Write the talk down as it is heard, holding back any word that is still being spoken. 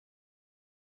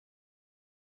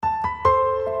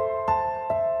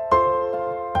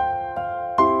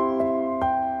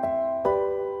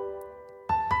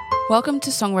Welcome to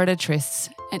Songwriter Trysts,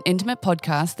 an intimate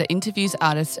podcast that interviews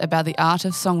artists about the art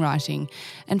of songwriting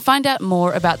and find out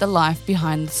more about the life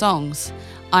behind the songs.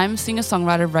 I'm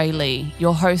singer-songwriter Ray Lee,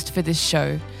 your host for this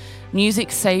show.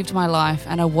 Music saved my life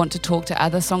and I want to talk to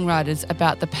other songwriters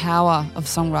about the power of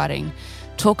songwriting,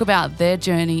 talk about their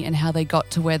journey and how they got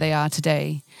to where they are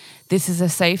today. This is a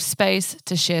safe space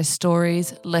to share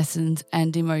stories, lessons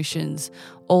and emotions,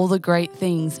 all the great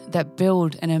things that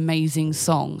build an amazing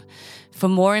song. For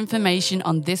more information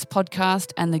on this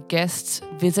podcast and the guests,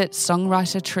 visit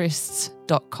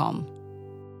songwritertrysts.com.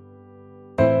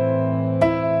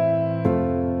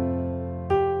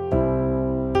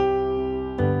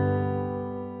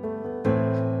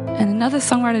 And another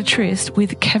Songwriter Tryst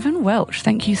with Kevin Welch.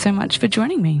 Thank you so much for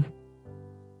joining me.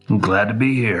 I'm glad to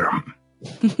be here.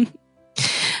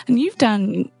 And you've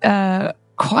done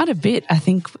quite a bit. I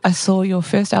think I saw your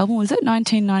first album. Was it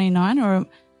 1999 or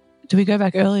do we go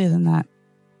back earlier than that?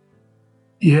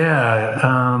 Yeah,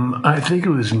 I think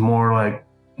it was more like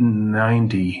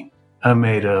 90. I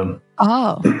made I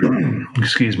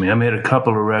made a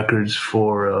couple of records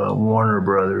for Warner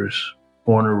Brothers,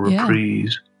 Warner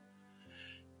Reprise,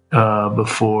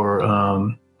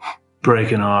 before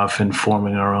breaking off and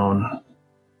forming our own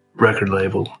record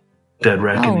label, Dead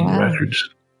Reckoning Records.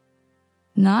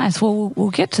 Nice. Well, we'll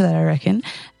get to that, I reckon,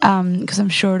 because I'm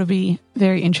sure it'll be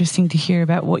very interesting to hear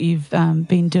about what you've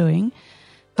been doing.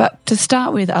 But to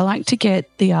start with, I like to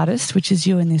get the artist, which is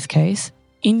you in this case,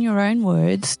 in your own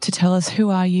words to tell us who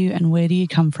are you and where do you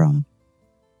come from?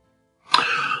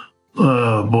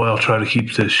 Boy, I'll try to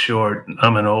keep this short.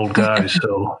 I'm an old guy,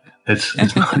 so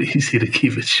it's not easy to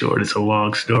keep it short. It's a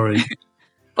long story.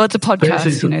 Well, it's a podcast,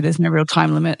 there's no real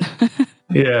time limit.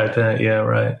 Yeah,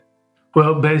 right.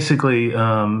 Well, basically,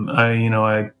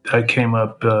 I came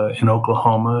up in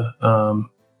Oklahoma,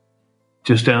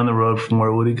 just down the road from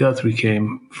where Woody Guthrie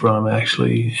came from,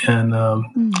 actually, and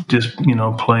just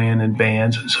playing in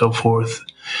bands and so forth.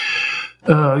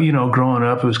 Growing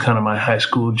up, it was kind of my high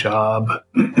school job,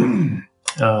 and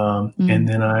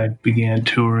then I began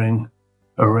touring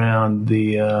around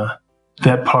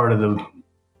that part of the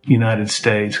United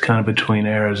States, kind of between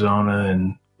Arizona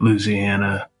and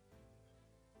Louisiana.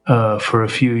 For a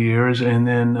few years, and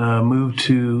then moved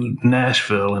to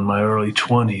Nashville in my early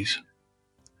 20s,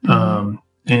 and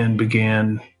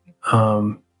began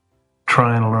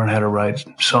trying to learn how to write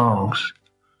songs,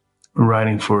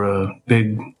 writing for a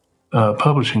big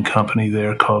publishing company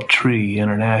there called Tree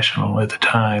International at the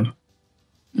time.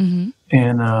 Mm-hmm.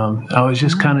 And I was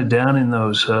just kind of down in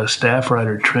those staff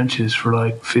writer trenches for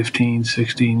like 15,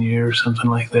 16 years, something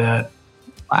like that.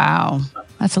 Wow.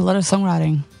 That's a lot of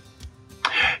songwriting.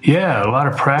 Yeah, a lot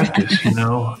of practice, a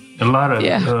lot of,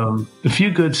 a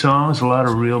few good songs, a lot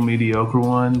of real mediocre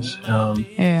ones.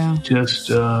 Just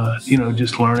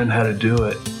learning how to do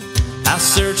it. I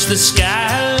search the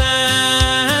skyline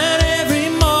every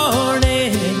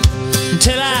morning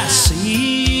until I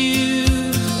see you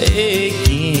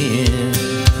again.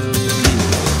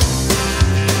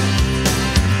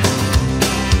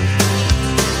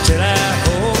 Till I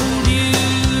hold you,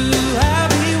 I'll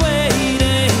be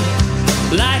waiting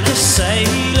like a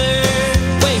sailor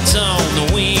waits on the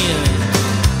wind.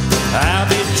 I'll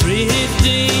be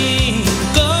drifting,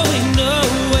 going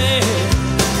nowhere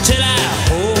till I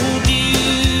hold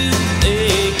you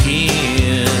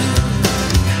again.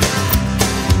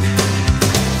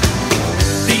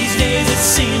 These days it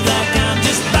seems like I'm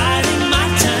just biding my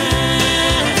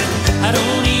time. I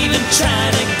don't even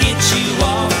try to get you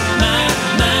off my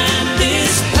mind.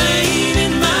 This pain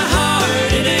in my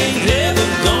heart, it ain't ever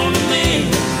gonna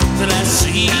mend till I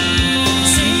see you again.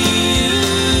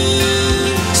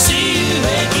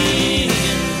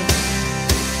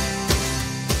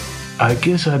 I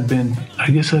guess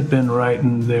I've been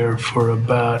writing there for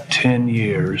about 10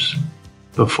 years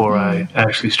before I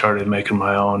actually started making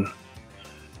my own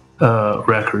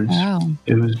records. Wow.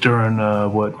 It was during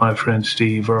what my friend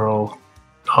Steve Earle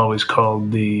always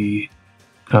called the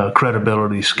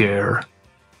credibility scare,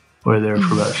 where there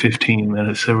for about 15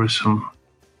 minutes there was some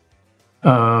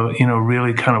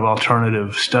really kind of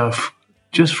alternative stuff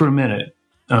just for a minute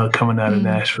coming out of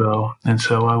Nashville. And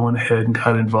so I went ahead and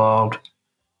got involved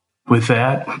with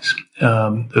that.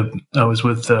 I was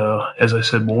with, as I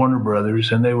said, Warner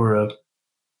Brothers, and they were a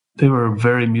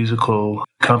very musical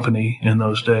company in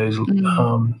those days. A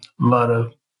lot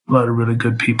of really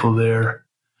good people there.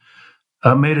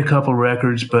 I made a couple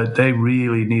records, but they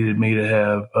really needed me to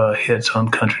have hits on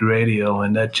country radio,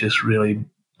 and that just really,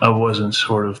 I wasn't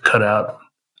sort of cut out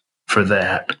for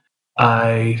that.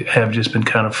 I have just been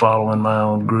kind of following my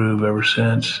own groove ever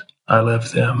since I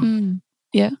left them.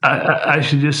 Yeah. I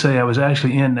should just say I was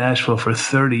actually in Nashville for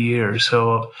 30 years.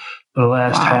 So the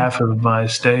last half of my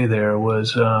stay there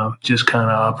was just kind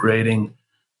of operating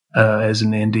as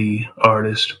an indie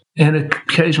artist. And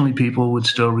occasionally people would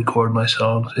still record my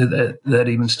songs. That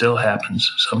even still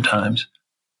happens sometimes.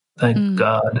 Thank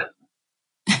God.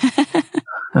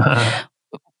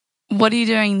 What are you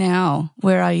doing now?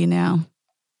 Where are you now?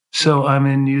 So I'm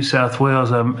in New South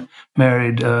Wales. I'm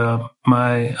married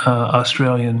my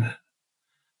Australian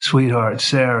sweetheart,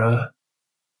 Sarah,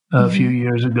 a few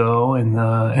years ago. And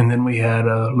then we had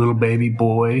a little baby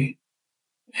boy.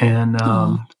 And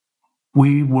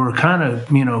we were kind of,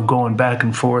 going back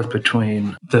and forth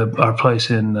between our place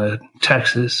in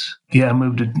Texas. Yeah,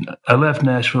 I left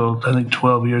Nashville, I think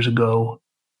 12 years ago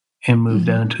and moved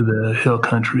down to the hill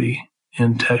country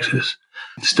in Texas.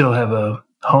 Still have a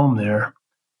home there.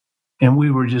 And we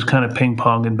were just kind of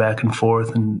ping-ponging back and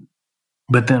forth.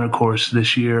 But then, of course,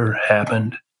 this year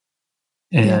happened.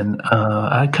 And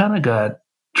I kind of got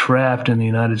trapped in the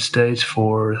United States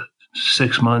for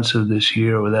 6 months of this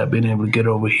year without being able to get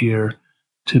over here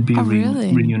to be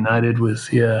reunited with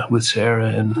Sarah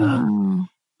and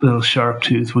little sharp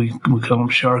tooth. We call him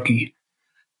Sharky.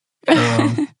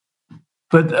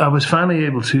 But I was finally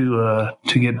able to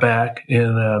get back,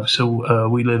 and so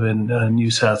we live in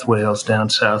New South Wales, down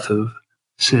south of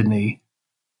Sydney.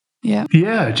 Yeah.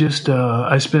 Yeah, just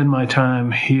I spend my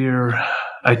time here.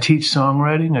 I teach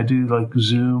songwriting. I do like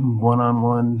Zoom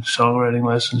one-on-one songwriting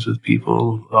lessons with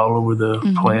people all over the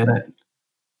planet.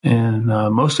 And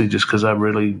mostly just because I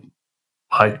really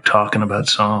like talking about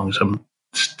songs.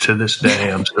 To this day,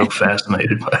 I'm still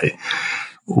fascinated by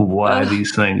why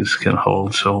these things can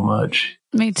hold so much.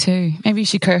 Me too. Maybe you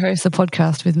should co-host the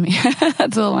podcast with me.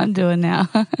 That's all I'm doing now.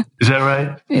 Is that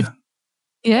right?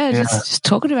 Just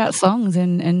talking about songs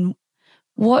and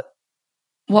what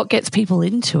gets people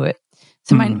into it.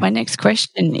 So my next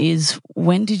question is,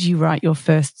 when did you write your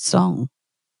first song?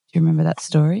 Do you remember that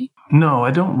story? No,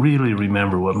 I don't really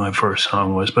remember what my first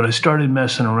song was, but I started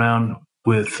messing around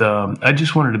with, I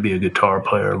just wanted to be a guitar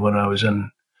player when I was in,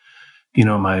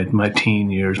 my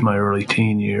teen years, my early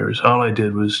teen years. All I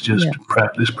did was just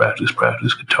practice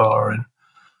guitar.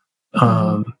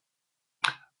 And,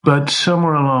 but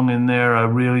somewhere along in there, I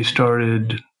really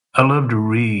I loved to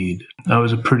read. I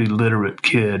was a pretty literate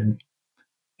kid.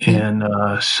 And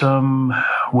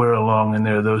somewhere along in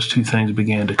there, those two things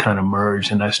began to kind of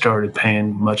merge, and I started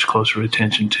paying much closer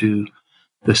attention to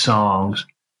the songs.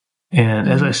 And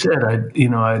as I said,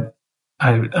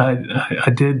 I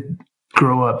did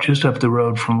grow up just up the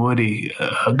road from Woody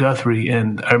Guthrie,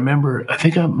 and I remember, I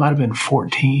think I might have been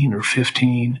 14 or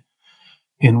 15.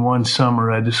 In one summer,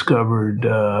 I discovered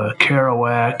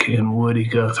Kerouac and Woody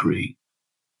Guthrie,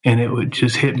 and it would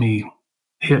just hit me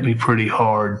pretty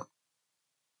hard.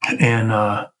 And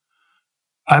I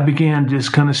began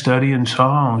just kind of studying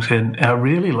songs, and I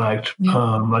really liked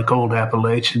like old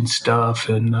Appalachian stuff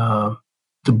and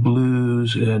the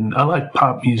blues, and I liked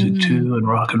pop music too, and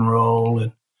rock and roll.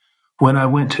 And when I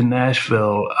went to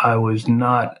Nashville, I was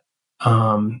not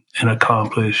an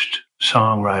accomplished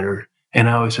songwriter, and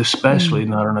I was especially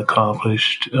not an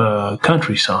accomplished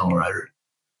country songwriter.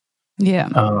 Yeah.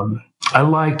 I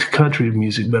liked country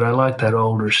music, but I liked that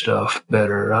older stuff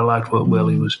better. I liked what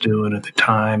Willie was doing at the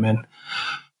time. And,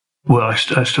 well, I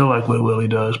still like what Willie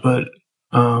does, but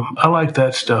I like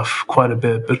that stuff quite a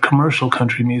bit. But commercial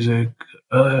country music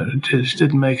just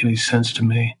didn't make any sense to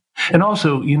me. And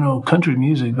also, country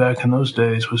music back in those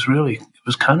days was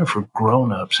kind of for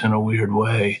grown-ups in a weird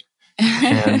way.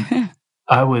 And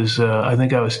I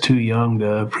think I was too young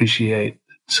to appreciate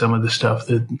some of the stuff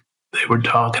that they were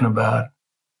talking about.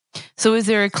 So is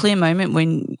there a clear moment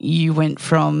when you went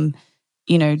from,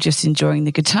 just enjoying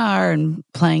the guitar and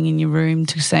playing in your room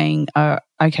to saying,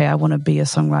 okay, I want to be a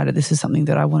songwriter. This is something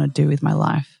that I want to do with my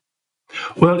life?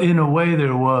 Well, in a way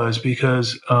there was,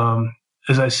 because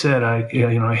as I said, I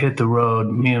hit the road,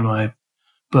 me and my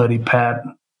buddy Pat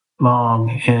Long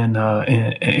and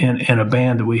a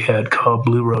band that we had called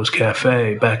Blue Rose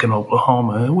Cafe back in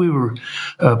Oklahoma. And we were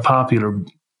a popular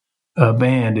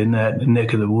band in that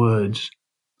neck of the woods.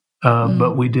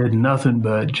 But we did nothing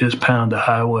but just pound the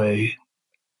highway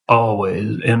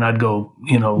always. And I'd go,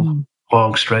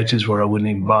 long stretches where I wouldn't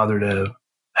even bother to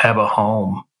have a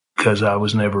home because I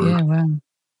was never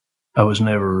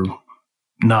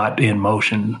not in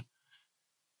motion.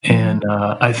 And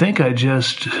I think I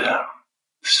just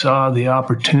saw the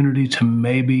opportunity to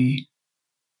maybe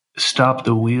stop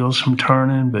the wheels from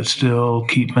turning, but still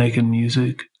keep making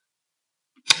music.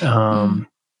 And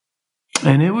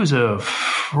it was a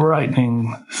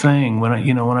frightening thing when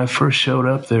I first showed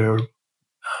up there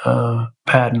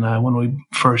Pat and I, when we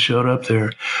first showed up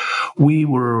there, we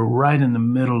were right in the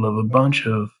middle of a bunch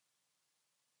of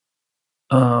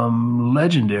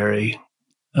legendary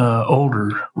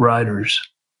older writers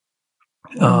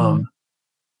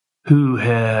who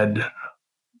had,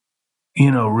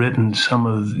 written some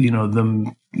of,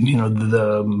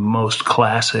 the most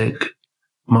classic,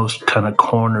 most kind of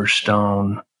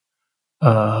cornerstone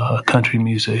country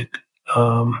music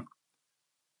of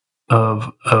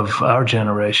our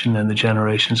generation and the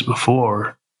generations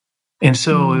before. And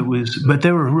so it was, but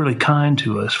they were really kind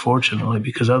to us, fortunately,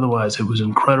 because otherwise it was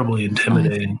incredibly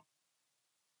intimidating.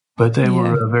 But they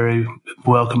were very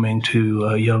welcoming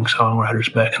to young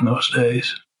songwriters back in those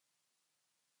days.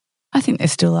 I think they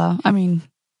still are. I mean,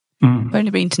 I've only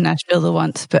been to Nashville the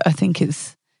once, but I think it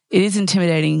is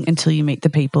intimidating until you meet the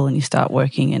people and you start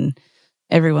working and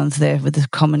everyone's there with the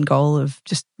common goal of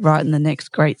just writing the next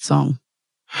great song.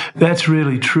 That's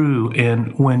really true.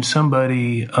 And when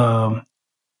somebody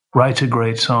writes a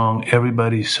great song,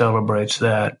 everybody celebrates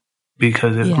that,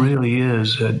 because it really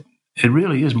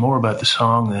is more about the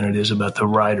song than it is about the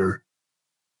writer.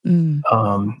 And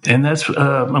that's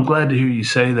I'm glad to hear you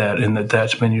say that, and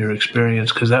that's been your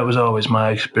experience, because that was always my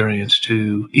experience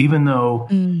too. Even though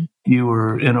you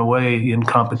were in a way in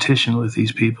competition with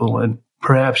these people, and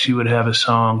perhaps you would have a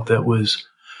song that was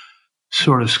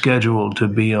sort of scheduled to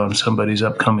be on somebody's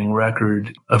upcoming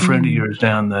record, a friend of yours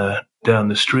down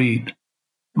the street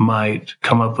might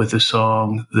come up with a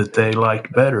song that they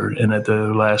liked better, and at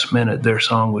the last minute their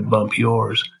song would bump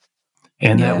yours,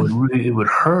 and that would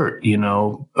hurt,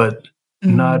 but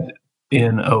not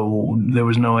there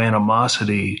was no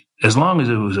animosity, as long as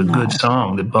it was a good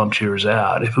song that bumped yours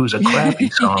out. If it was a crappy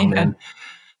song,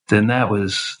 then that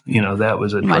was that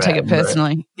was a you might take it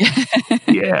personally.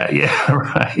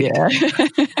 Right.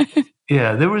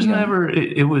 Yeah, there was never,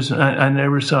 I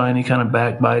never saw any kind of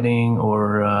backbiting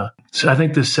or, so I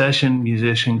think the session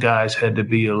musician guys had to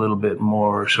be a little bit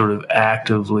more sort of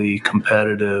actively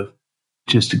competitive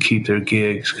just to keep their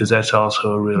gigs, because that's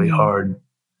also a really hard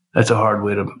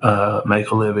way to make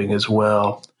a living as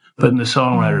well. But in the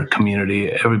songwriter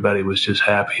community, everybody was just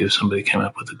happy if somebody came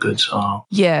up with a good song.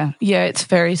 Yeah, it's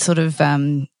very sort of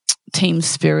team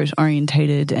spirit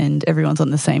orientated, and everyone's on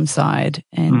the same side,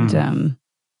 and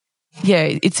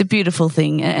it's a beautiful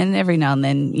thing. And every now and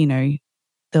then,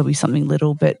 there'll be something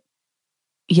little, but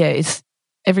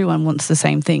everyone wants the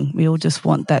same thing. We all just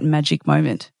want that magic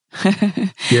moment.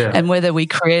 And whether we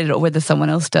create it or whether someone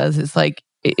else does, it's like,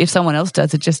 if someone else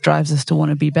does, it just drives us to want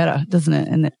to be better, doesn't it?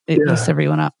 And it lifts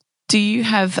everyone up. Do you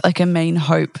have like a main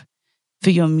hope for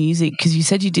your music? Because you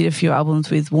said you did a few albums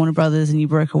with Warner Brothers and you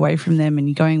broke away from them and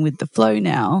you're going with the flow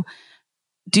now.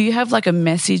 Do you have like a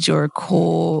message or a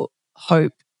core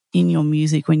hope in your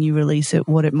music when you release it,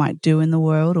 what it might do in the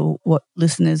world or what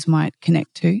listeners might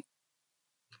connect to?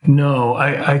 No,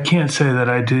 I can't say that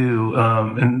I do.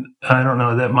 And I don't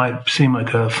know, that might seem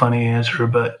like a funny answer,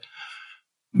 but,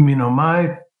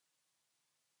 my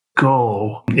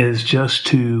goal is just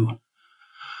to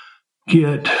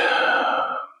get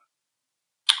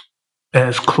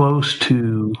as close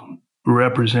to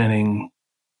representing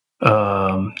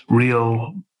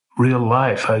real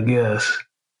life, I guess.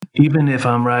 Even if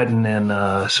I'm writing in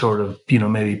a sort of,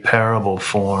 maybe parable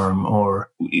form, or,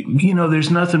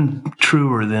 there's nothing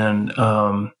truer than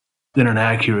an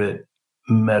accurate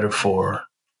metaphor.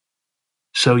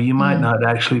 So you might not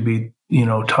actually be,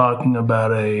 talking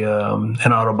about an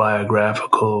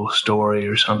autobiographical story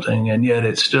or something, and yet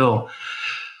it's still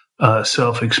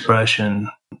self-expression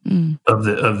of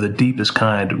the deepest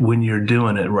kind when you're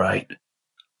doing it right.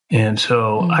 And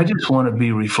so I just want to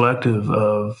be reflective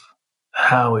of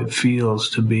how it feels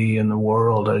to be in the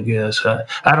world, I guess.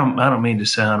 I don't mean to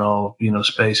sound all,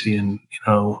 spacey and,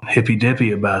 hippy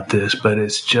dippy about this, but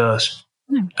it's just,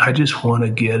 I just want to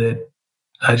get it.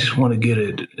 I just want to get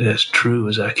it as true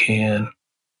as I can.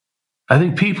 I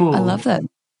think people, I love that.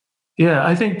 Yeah.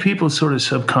 I think people sort of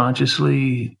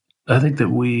subconsciously, I think that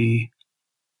we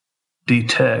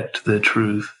detect the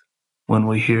truth when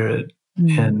we hear it.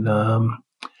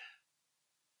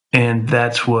 And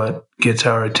that's what gets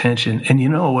our attention. And you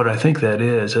know what I think that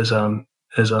is, I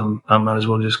might as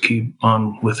well just keep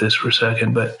on with this for a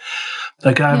second, but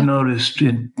like I've noticed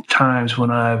in times when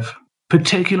I've,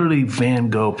 particularly Van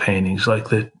Gogh paintings, like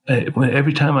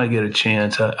every time I get a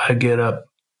chance, I get up,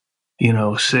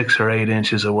 6 or 8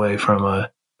 inches away from a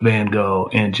Van Gogh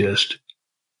and just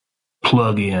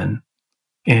plug in,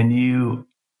 and you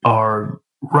are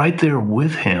right there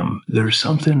with him. There's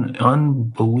something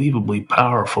unbelievably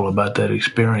powerful about that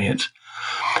experience.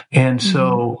 And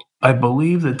so I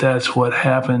believe that that's what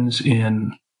happens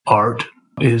in art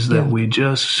is that we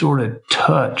just sort of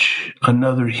touch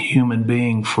another human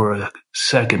being for a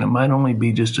second. It might only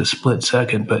be just a split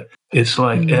second, but it's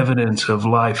like evidence of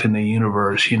life in the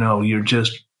universe. You know, you're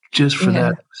just for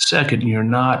that second, you're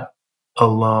not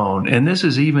alone. And this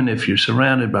is even if you're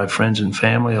surrounded by friends and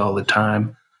family all the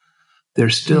time.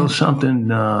 There's still something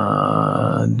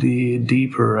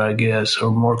deeper, I guess, or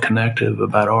more connective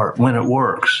about art when it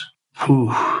works.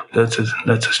 Whew, that's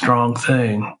a strong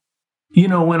thing. You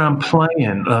know, when I'm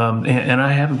playing, and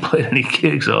I haven't played any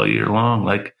gigs all year long,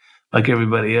 like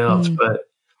everybody else, but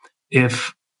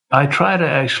if I try to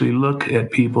actually look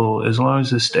at people, as long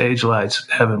as the stage lights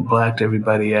haven't blacked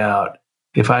everybody out,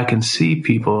 if I can see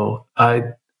people,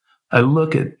 I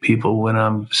look at people when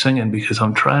I'm singing because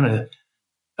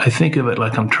I think of it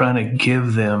like I'm trying to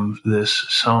give them this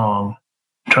song,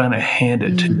 trying to hand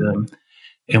it to them.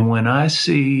 And when I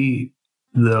see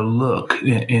the look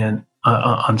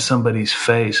on somebody's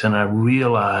face and I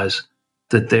realize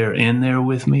that they're in there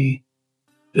with me,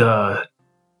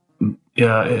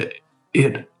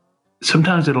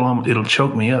 sometimes it'll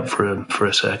choke me up for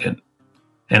a second.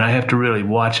 And I have to really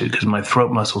watch it because my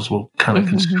throat muscles will kind of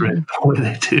constrict with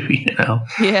it too, you know?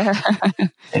 Yeah.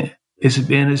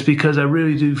 It's because I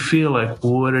really do feel like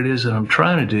what it is that I'm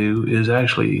trying to do is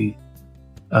actually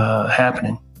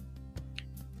happening.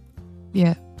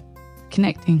 Yeah.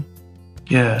 Connecting.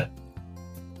 Yeah.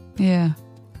 Yeah.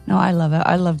 No, I love it.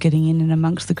 I love getting in and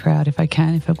amongst the crowd if I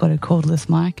can, if I've got a cordless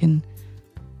mic, and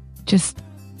just,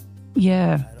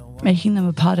 making them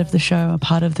a part of the show, a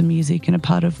part of the music, and a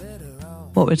part of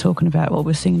what we're talking about, what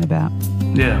we're singing about.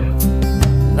 Yeah.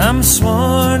 I'm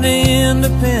sworn to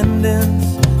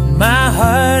independence. My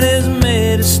heart is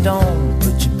made of stone,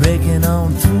 but you're breaking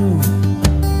on through.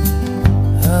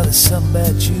 Oh, there's something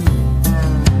about you.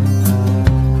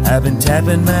 I've been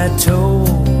tapping my toes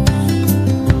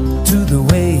to the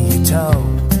way you talk.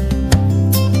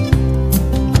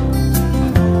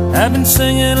 I've been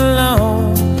singing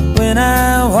along when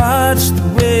I watch the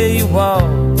way you walk.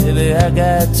 Baby, I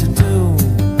got to do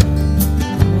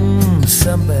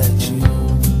something about you.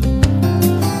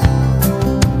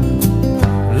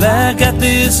 Well, I got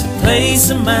this place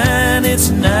of mine, it's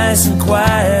nice and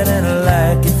quiet and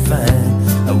I like it fine.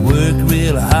 I work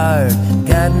real hard,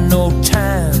 got no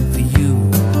time for you.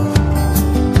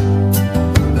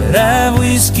 But I've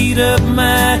whiskeyed up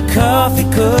my coffee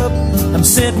cup. I'm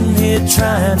sitting here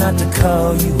trying not to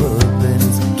call you up, but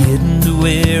it's getting to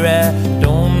where I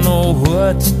don't know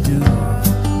what to do.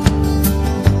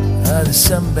 Oh, there's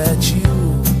something about you.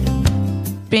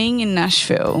 Being in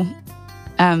Nashville,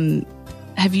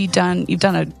 you've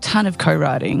done a ton of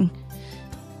co-writing.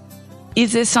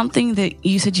 Is there something that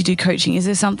you said you do coaching? Is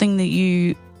there something that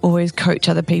you always coach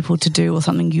other people to do, or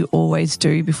something you always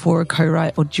do before a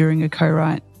co-write or during a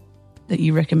co-write that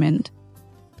you recommend?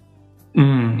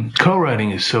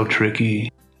 Co-writing is so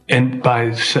tricky. And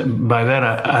by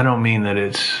that, I don't mean that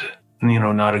it's,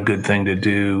 not a good thing to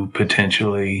do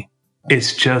potentially.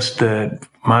 It's just that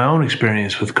my own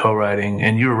experience with co-writing,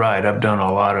 and you're right, I've done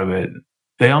a lot of it.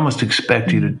 They almost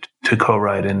expect you to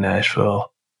co-write in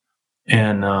Nashville.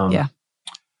 And I'll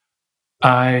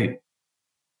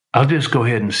just go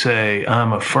ahead and say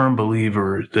I'm a firm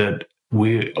believer that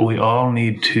we all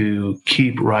need to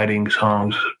keep writing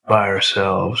songs by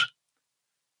ourselves,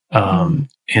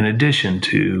 in addition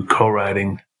to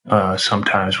co-writing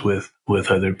sometimes with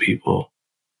other people.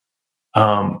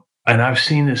 And I've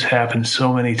seen this happen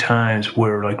so many times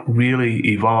where like really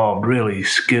evolved, really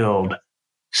skilled,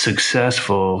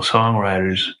 successful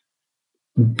songwriters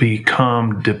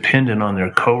become dependent on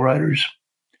their co-writers.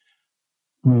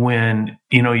 When,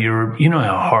 you know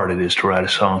how hard it is to write a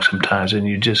song sometimes, and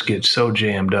you just get so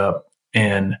jammed up.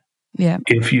 And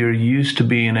if you're used to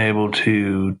being able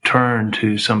to turn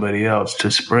to somebody else to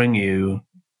spring you,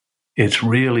 it's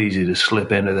real easy to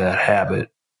slip into that habit.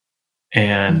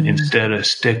 And instead of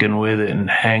sticking with it and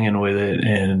hanging with it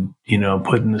and,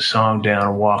 putting the song down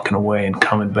and walking away and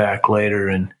coming back later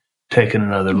and taking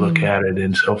another look at it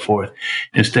and so forth,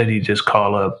 instead you just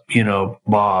call up,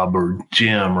 Bob or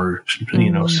Jim or,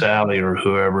 Sally or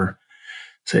whoever,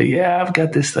 say, yeah, I've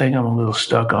got this thing I'm a little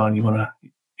stuck on. You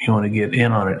want to get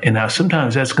in on it. And now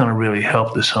sometimes that's going to really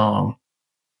help the song.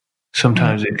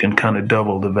 Sometimes it can kind of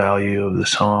double the value of the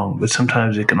song, but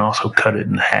sometimes it can also cut it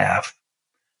in half.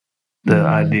 The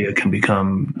idea can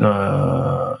become,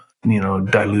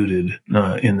 diluted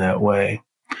in that way.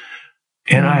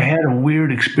 And I had a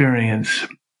weird experience.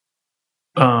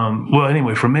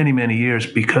 For many, many years,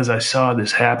 because I saw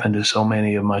this happen to so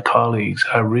many of my colleagues,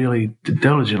 I really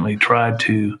diligently tried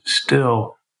to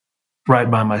still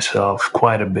write by myself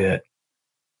quite a bit.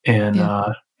 And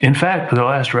in fact, the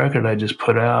last record I just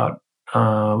put out,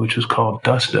 which was called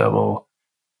Dust Devil,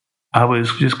 I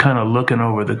was just kind of looking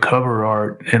over the cover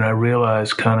art, and I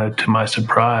realized, kind of to my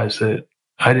surprise, that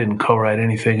I didn't co-write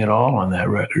anything at all on that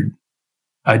record.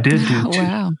 I did do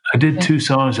Wow. I did 2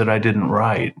 songs that I didn't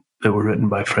write that were written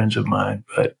by friends of mine,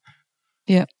 but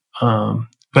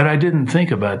but I didn't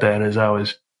think about that as I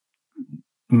was,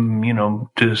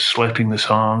 just selecting the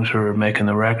songs or making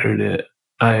the record.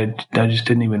 I just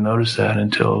didn't even notice that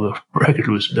until the record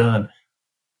was done.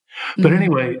 But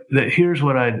anyway, here's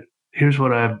what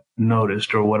I've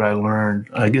noticed, or what I learned.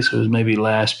 I guess it was maybe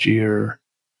last year.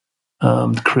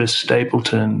 Chris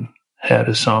Stapleton had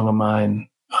a song of mine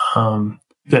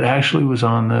that actually was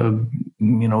on the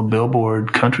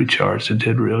Billboard country charts. It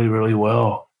did really, really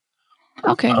well.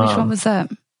 Okay, which one was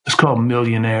that? It's called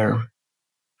Millionaire.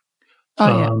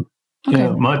 Oh, yeah. Okay.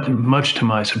 Much to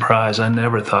my surprise, I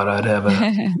never thought I'd have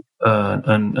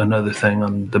another thing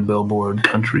on the Billboard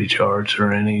country charts,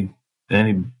 or any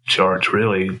charts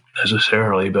really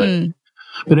necessarily.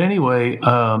 But anyway,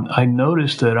 I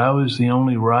noticed that I was the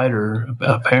only writer,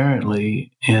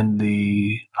 apparently, in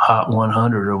the Hot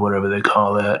 100 or whatever they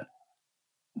call that.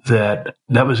 That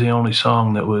was the only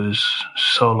song that was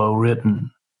solo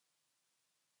written.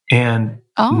 And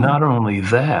not only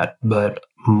that, but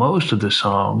most of the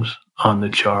songs on the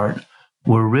chart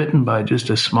were written by just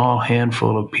a small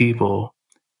handful of people,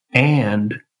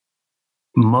 and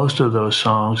most of those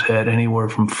songs had anywhere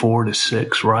from 4 to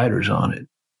 6 writers on it.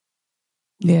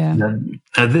 Yeah.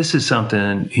 Now this is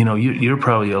something, you're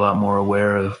probably a lot more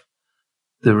aware of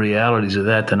the realities of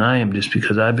that than I am, just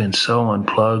because I've been so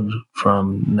unplugged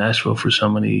from Nashville for so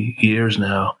many years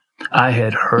now. I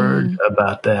had heard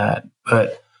about that,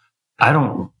 but I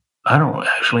don't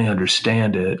actually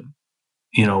understand it,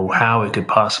 how it could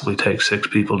possibly take 6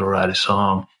 people to write a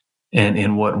song, and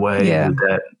in what way would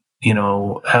that,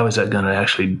 how is that going to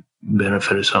actually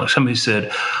benefit a song? Somebody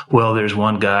said, well, there's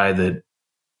one guy that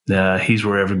he's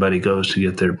where everybody goes to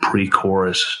get their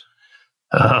pre-chorus.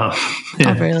 Oh,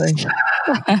 really?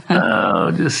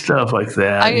 Just stuff like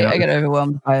that. I get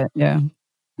overwhelmed by it. Yeah.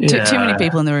 Too many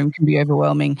people in the room can be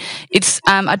overwhelming. It's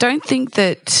I don't think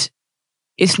that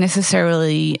it's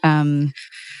necessarily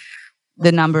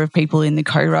the number of people in the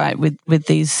co-write with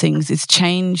these things. It's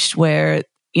changed where,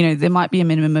 there might be a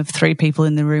minimum of 3 people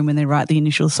in the room when they write the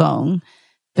initial song,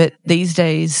 but these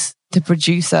days the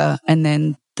producer and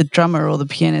then the drummer or the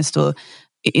pianist, or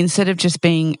instead of just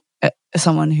being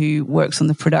someone who works on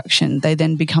the production, they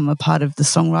then become a part of the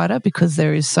songwriter, because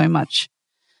there is so much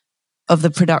of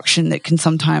the production that can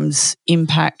sometimes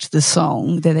impact the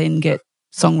song. They then get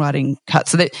songwriting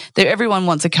cuts. So everyone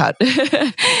wants a cut.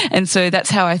 And so that's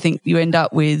how I think you end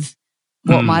up with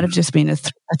what might have just been a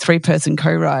 3-person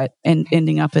co-write and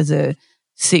ending up as a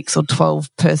 6 or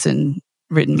 12-person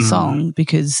written song,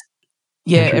 because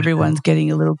everyone's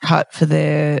getting a little cut for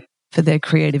their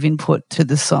creative input to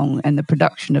the song and the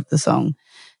production of the song.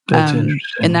 That's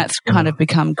interesting. And that's kind of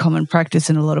become common practice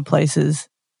in a lot of places.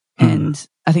 And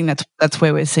I think that's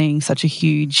where we're seeing such a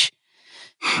huge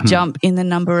jump in the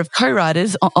number of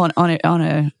co-writers on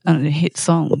a hit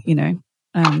song,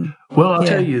 Well, I'll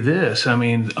tell you this. I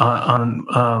mean,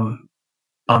 on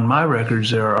my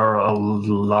records, there are a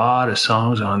lot of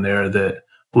songs on there that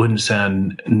wouldn't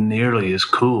sound nearly as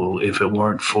cool if it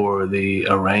weren't for the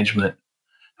arrangement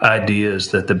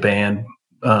ideas that the band,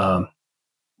 brought.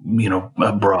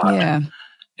 Yeah.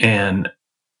 And,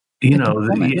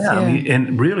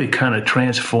 and really kind of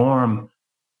transform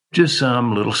just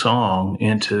some little song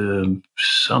into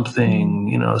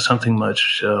something, something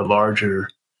much larger.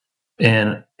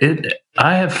 And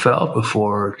I have felt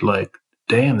before, like,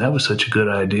 damn, that was such a good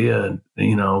idea.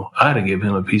 I had to give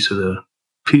him a piece of the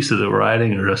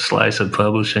writing, or a slice of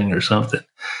publishing, or something.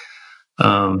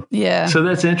 So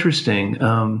that's interesting.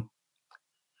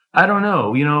 I don't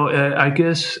know. I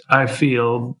guess I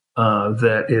feel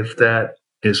that if that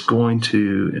is going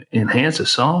to enhance a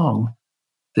song,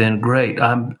 then great.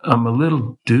 I'm a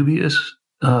little dubious,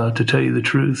 to tell you the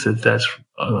truth, that that's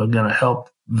going to help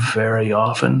very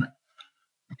often.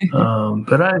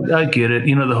 But I get it.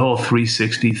 The whole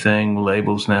 360 thing,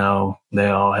 labels now, they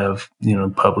all have,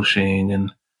 publishing,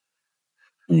 and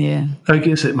I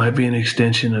guess it might be an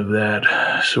extension of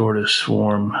that sort of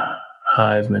swarm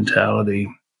hive mentality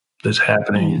that's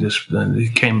happening.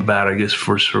 It came about, I guess,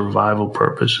 for survival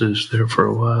purposes there for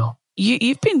a while.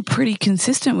 You've been pretty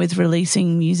consistent with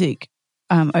releasing music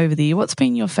over the year. What's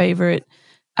been your favorite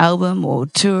album or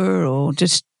tour or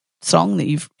just song that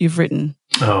you've written?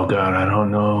 Oh God, I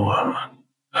don't know.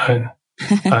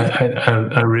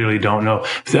 I really don't know.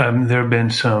 There have been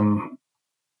some.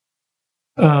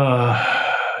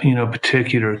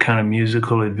 particular kind of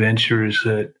musical adventures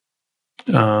that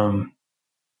I'm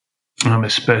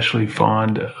especially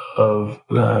fond of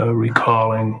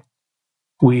recalling.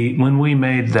 When we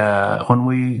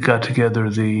got together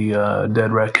the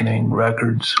Dead Reckoning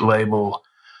Records label,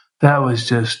 that was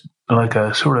just like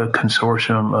a sort of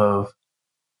consortium of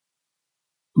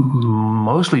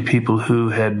mostly people who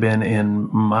had been in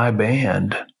my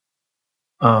band,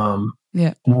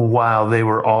 while they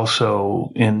were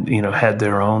also had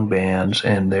their own bands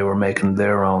and they were making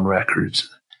their own records.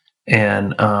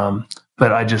 And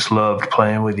but I just loved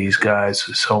playing with these guys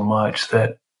so much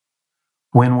that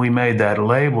when we made that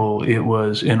label, it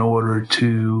was in order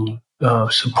to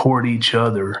support each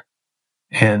other.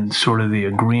 And sort of the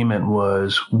agreement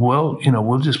was, well,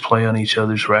 we'll just play on each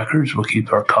other's records. We'll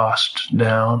keep our costs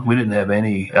down. We didn't have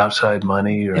any outside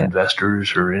money or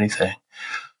investors or anything.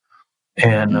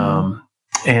 And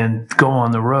and go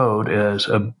on the road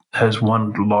as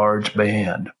one large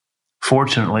band.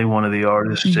 Fortunately, one of the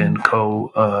artists and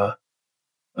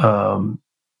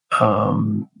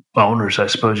owners, I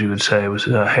suppose you would say, was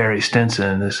Harry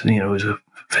Stinson. This, was a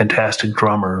fantastic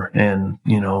drummer and,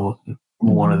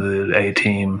 one of the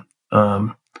A-Team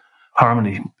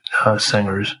harmony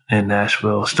singers in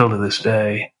Nashville, still to this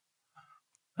day.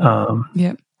 And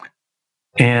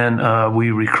we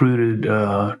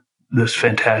recruited this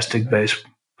fantastic bass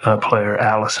player,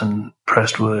 Allison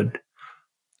Prestwood,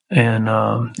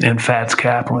 and Fats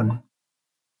Kaplan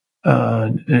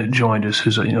joined us,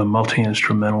 who's a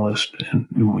multi-instrumentalist and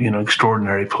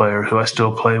extraordinary player who I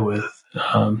still play with.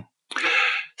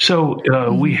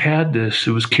 So we had this.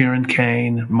 It was Kieran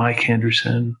Kane, Mike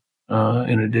Henderson,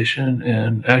 in addition,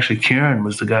 and actually Kieran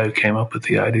was the guy who came up with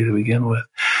the idea to begin with.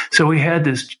 So we had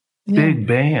this big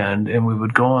band, and we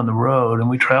would go on the road, and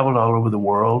we traveled all over the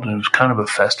world, and it was kind of a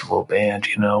festival band,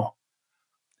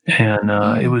 And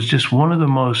it was just one of the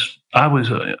most. I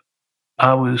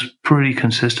was pretty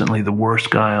consistently the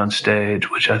worst guy on stage,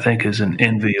 which I think is an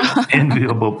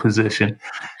enviable position.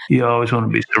 You always want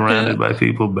to be surrounded by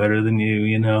people better than you,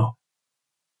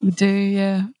 You do,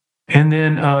 yeah. And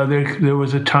then there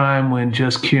was a time when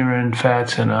just Kieran,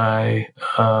 Fats, and I,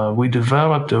 we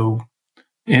developed a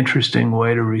interesting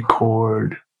way to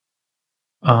record.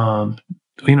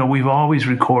 We've always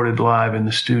recorded live in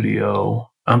the studio.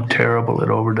 I'm terrible at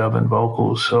overdubbing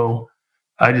vocals, so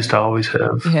I just always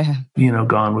have,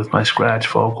 gone with my scratch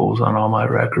vocals on all my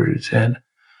records. And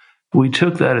we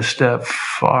took that a step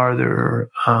farther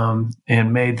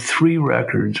and made 3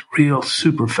 records real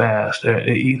super fast.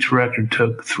 Each record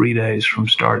took 3 days from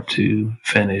start to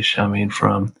finish. I mean,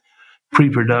 from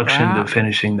pre-production to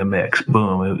finishing the mix.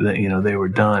 Boom. They were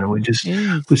done. And we just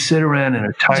would sit around in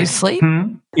a tight... Did you sleep?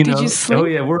 Did you sleep? Oh,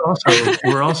 yeah.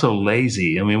 We're also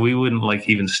lazy. I mean, we wouldn't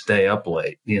even stay up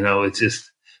late. It's just...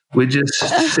 We just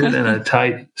sit in a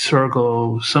tight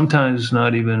circle, sometimes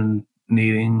not even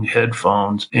needing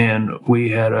headphones. And we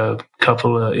had a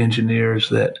couple of engineers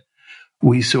that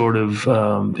we sort of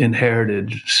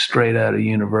inherited straight out of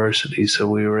university. So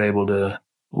we were able to,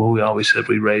 we always said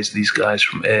we raised these guys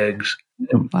from eggs.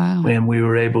 Wow. And we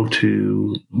were able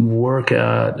to work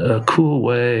out a cool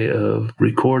way of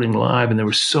recording live. And there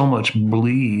was so much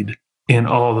bleed in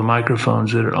all the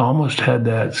microphones that it almost had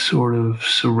that sort of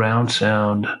surround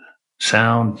sound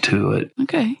to it.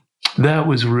 Okay. That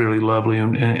was really lovely,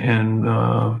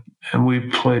 and we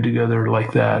played together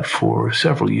like that for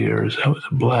several years. That was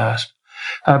a blast.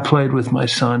 I played with my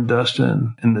son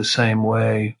Dustin in the same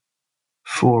way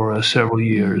for several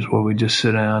years, where we just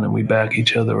sit down and we back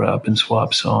each other up and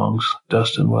swap songs.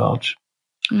 Dustin Welch.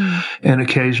 And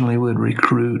occasionally would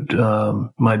recruit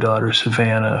my daughter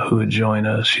Savannah, who would join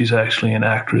us. She's actually an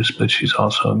actress, but she's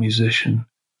also a musician.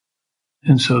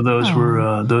 And so those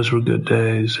were good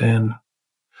days. And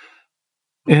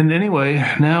anyway,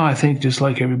 now I think just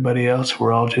like everybody else,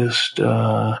 we're all just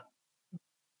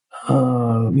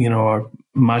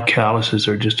my calluses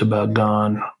are just about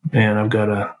gone, and I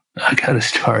gotta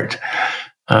start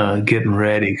getting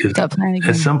ready, because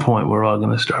at some point we're all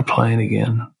going to start playing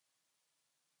again.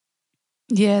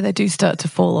 Yeah, they do start to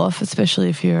fall off, especially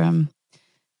if you're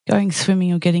going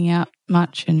swimming or getting out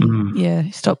much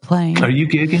and stop playing. Are you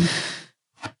gigging?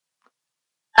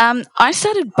 I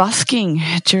started busking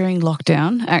during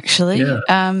lockdown, actually.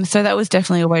 Yeah. So that was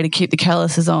definitely a way to keep the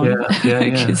calluses on. Yeah.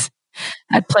 Because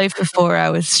I'd play for 4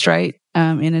 hours straight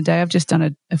in a day. I've just done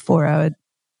a 4-hour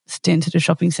stint at a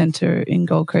shopping centre in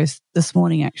Gold Coast this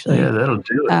morning, actually. Yeah, that'll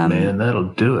do it, man. That'll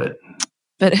do it.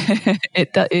 But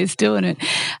it's doing it.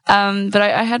 But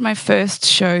I had my first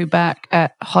show back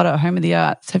at Hodder, Home of the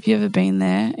Arts. Have you ever been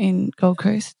there in Gold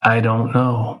Coast? I don't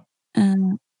know.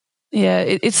 Yeah,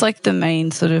 it's like the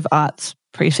main sort of arts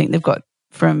precinct. They've got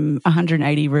from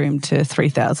 180 room to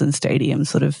 3,000 stadium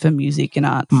sort of for music and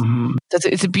arts. Mm-hmm. So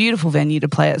it's a beautiful venue to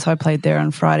play at. So I played there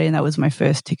on Friday, and that was my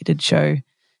first ticketed show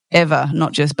ever,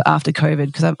 not just but after COVID,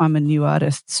 because I'm a new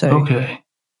artist. So Okay.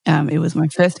 it was my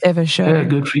first ever show. Yeah,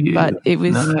 good for you. But it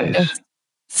was nice.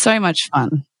 so much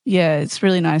fun. Yeah, it's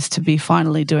really nice to be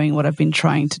finally doing what I've been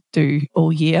trying to do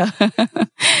all year. That's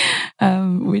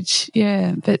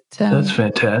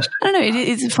fantastic. I don't know.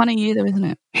 It's a funny year, though, isn't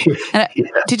it? Yeah.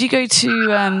 Did you go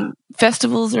to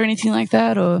festivals or anything like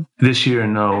that, or This year,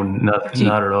 no, not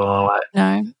at all.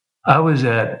 no? I was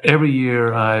every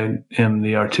year I am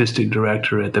the artistic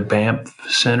director at the Banff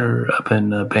Center up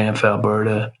in Banff,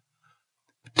 Alberta,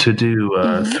 to do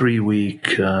a 3-week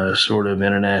sort of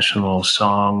international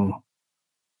song.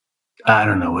 I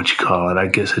don't know what you call it. I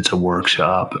guess it's a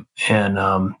workshop. And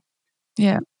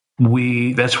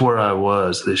that's where I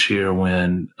was this year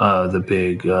when the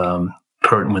big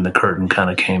when the curtain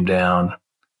kind of came down.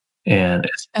 And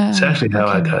it's actually how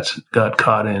I got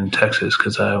caught in Texas,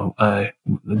 because I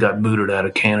got booted out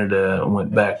of Canada and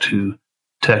went back to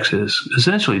Texas,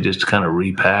 essentially just to kind of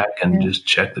repack and just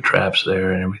check the traps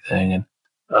there and everything.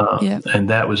 And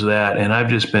that was that. And I've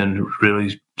just been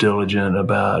really diligent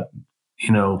about,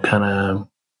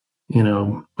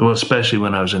 especially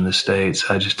when I was in the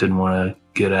States, I just didn't want to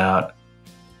get out.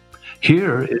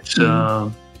 Here, it's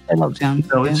lockdown.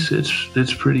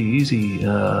 It's pretty easy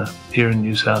here in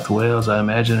New South Wales. I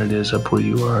imagine it is up where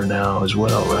you are now as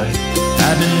well, right?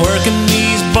 I've been working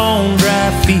these bone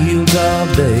dry fields all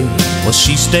day. Well,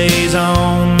 she stays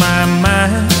on my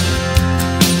mind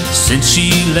since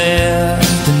she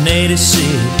left in '86.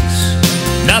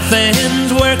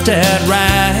 Nothing's worked out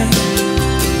right.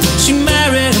 She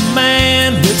married a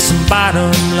man with some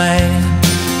bottom land,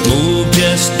 moved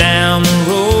just down the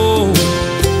road.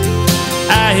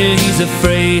 I hear he's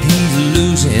afraid he's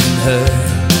losing her,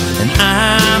 and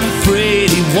I'm afraid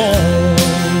he won't.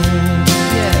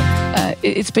 Yeah,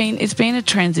 it's been a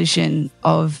transition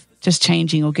of just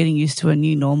changing or getting used to a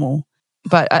new normal.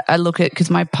 But I look at,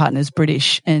 because my partner's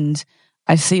British, and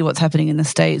I see what's happening in the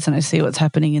States and I see what's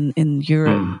happening in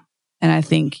Europe, and I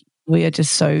think we are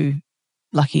just so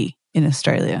lucky in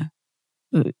Australia.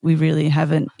 We really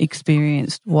haven't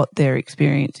experienced what they're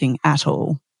experiencing at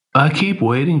all. I keep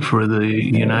waiting for the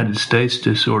United States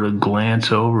to sort of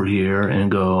glance over here and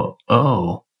go,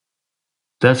 oh,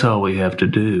 that's all we have to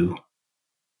do.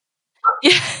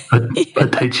 Yeah.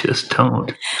 But they just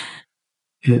don't.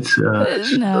 It's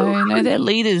no, they're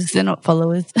leaders. They're not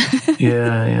followers.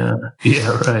 Yeah,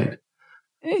 right.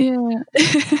 Yeah.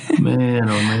 Man, oh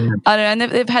man. I don't know,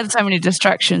 and they've had so many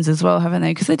distractions as well, haven't they?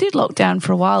 Because they did lock down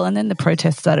for a while, and then the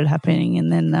protests started happening,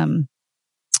 and then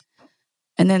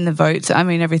the votes. I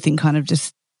mean, everything kind of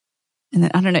just. And then,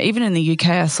 I don't know. Even in the UK,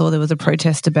 I saw there was a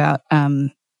protest about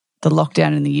the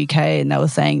lockdown in the UK, and they were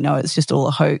saying, no, it's just all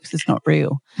a hoax. It's not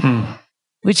real.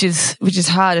 Which is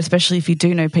hard, especially if you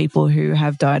do know people who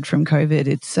have died from COVID.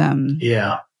 It's for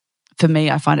me,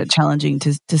 I find it challenging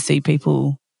to see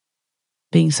people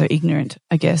being so ignorant,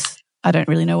 I guess. I don't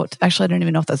really know I don't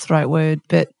even know if that's the right word,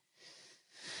 but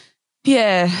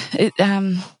yeah,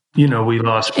 we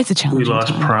lost time.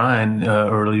 Prine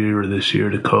earlier this year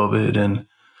to COVID, and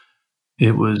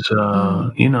it was,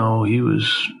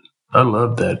 I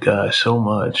loved that guy so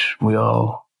much. We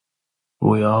all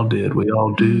did. We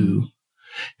all do.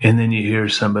 And then you hear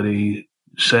somebody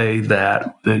say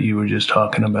that you were just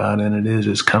talking about, and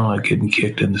it's kind of like getting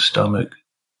kicked in the stomach.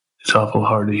 It's awful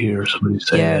hard to hear somebody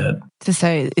say that. To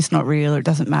say it's not real or it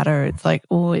doesn't matter. It's like,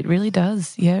 oh, it really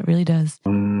does. Yeah, it really does.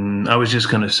 I was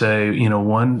just going to say,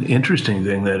 one interesting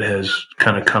thing that has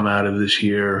kind of come out of this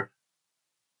year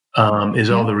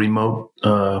is all the remote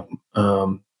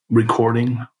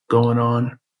recording going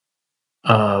on.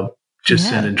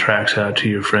 Sending tracks out to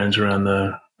your friends around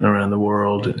the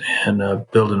world and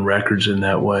building records in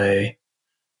that way.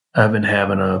 I've been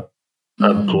having a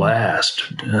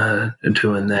blast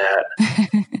doing that.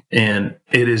 And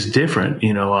it is different,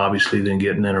 obviously, than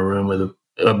getting in a room with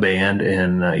a band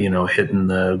and,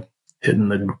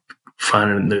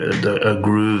 finding a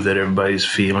groove that everybody's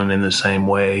feeling in the same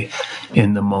way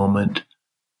in the moment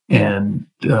and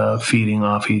feeding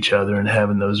off each other and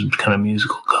having those kind of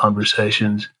musical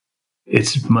conversations.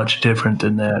 It's much different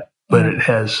than that, but it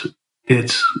has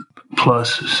its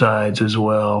plus sides as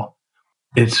well.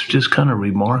 It's just kind of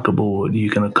remarkable what you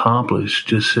can accomplish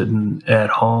just sitting at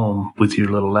home with your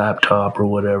little laptop or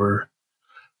whatever,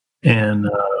 and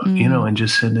and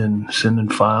just sending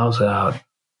files out.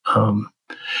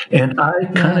 And I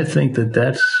kind of think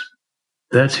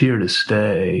that's here to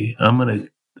stay. I'm gonna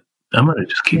I'm going to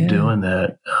just keep doing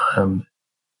that.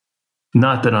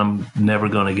 Not that I'm never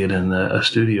going to get in a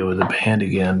studio with a band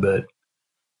again, but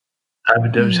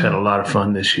I've just had a lot of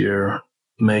fun this year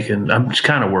I'm just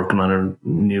kind of working on a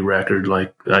new record,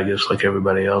 like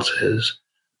everybody else is.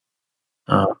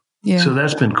 So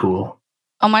that's been cool.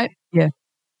 I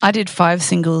did 5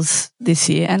 singles this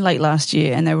year and late last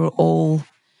year, and they were all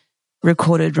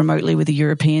recorded remotely with a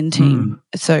European team.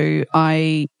 So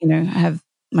I, have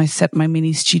my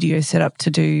mini studio set up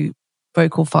to do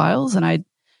vocal files, and I'd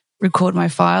record my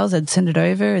files, I'd send it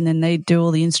over, and then they'd do all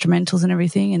the instrumentals and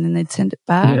everything, and then they'd send it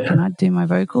back, and I'd do my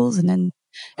vocals, and then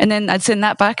I'd send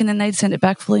that back, and then they'd send it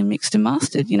back fully mixed and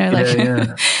mastered.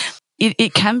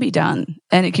 It can be done,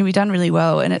 and it can be done really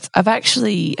well. And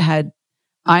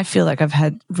I feel like I've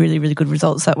had really, really good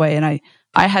results that way. And I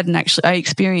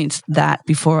experienced that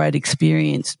before I'd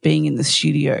experienced being in the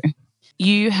studio.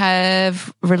 You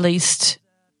have released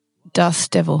Dust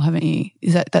Devil, haven't you?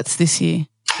 That's this year?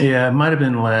 Yeah, it might have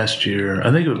been last year.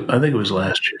 I think it was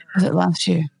last year. Was it last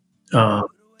year? So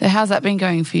how's that been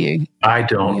going for you? I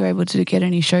don't. Were you able to get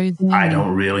any shows in? I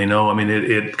don't really know. I mean,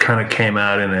 it kind of came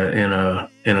out in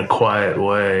a quiet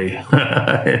way,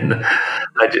 and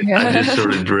I just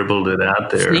sort of dribbled it out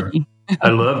there. Sneaky. I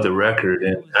love the record,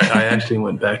 and I actually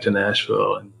went back to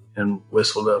Nashville and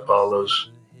whistled up all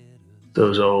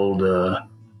those old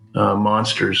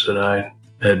monsters that I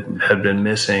had been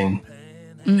missing,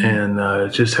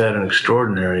 and just had an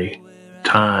extraordinary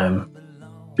time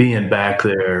being back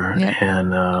there.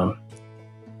 And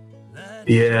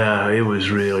it was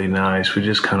really nice. We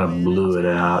just kind of blew it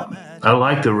out. I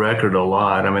like the record a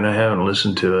lot. I mean, I haven't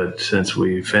listened to it since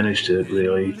we finished it,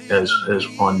 really, as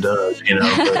one does,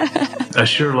 but I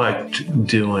sure liked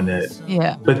doing it.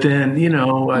 Yeah. But then,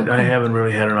 I haven't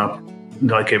really had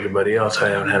like everybody else, I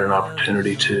haven't had an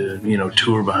opportunity to,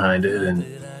 tour behind it and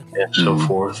so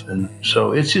forth. And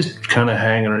so it's just kind of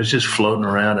it's just floating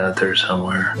around out there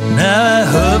somewhere. Now I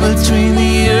hover between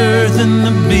the earth and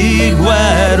the big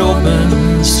wide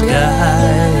open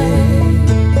sky.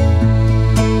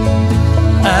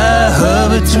 I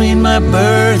hover between my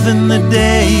birth and the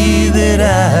day that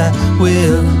I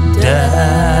will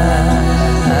die.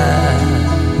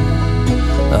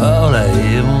 All I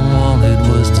ever wanted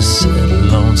was to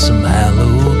settle on some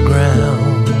hallowed ground.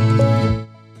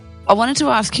 I wanted to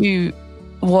ask you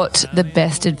what the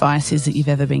best advice is that you've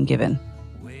ever been given.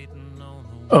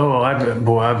 Oh, I've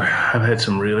had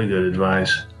some really good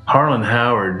advice. Harlan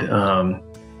Howard,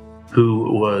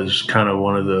 who was kind of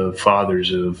one of the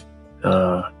fathers of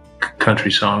country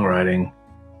songwriting,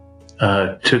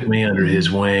 took me under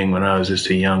his wing when I was just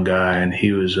a young guy, and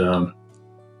he was a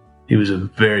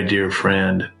very dear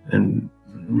friend and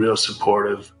real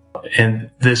supportive. And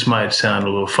this might sound a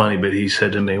little funny, but he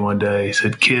said to me one day, he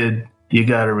said, "Kid, you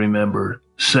got to remember,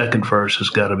 second verse has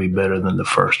got to be better than the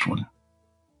first one."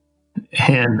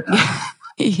 And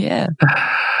yeah,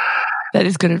 that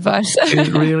is good advice. It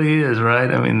really is, right?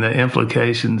 I mean, the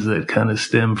implications that kind of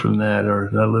stem from that are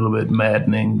a little bit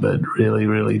maddening, but really,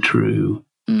 really true.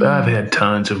 But I've had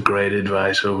tons of great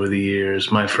advice over the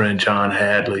years. My friend John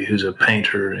Hadley, who's a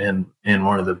painter and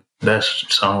one of the best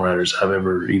songwriters I've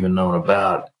ever even known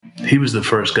about, he was the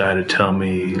first guy to tell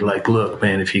me, like, look,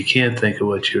 man, if you can't think of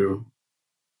what you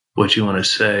want to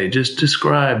say, just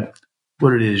describe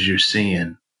what it is you're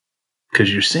seeing,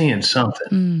 because you're seeing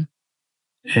something.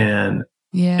 And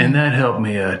that helped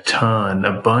me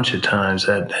a bunch of times.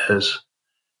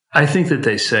 I think that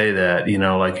they say that,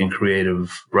 like in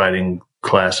creative writing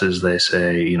classes, they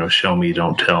say, show me,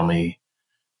 don't tell me.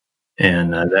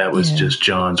 And that was just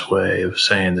John's way of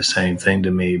saying the same thing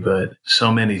to me. But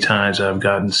so many times I've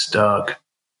gotten stuck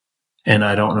and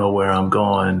I don't know where I'm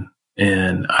going.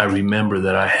 And I remember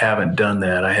that I haven't done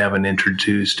that. I haven't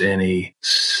introduced any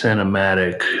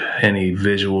cinematic, any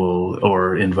visual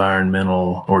or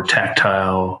environmental or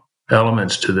tactile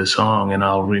elements to the song. And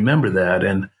I'll remember that.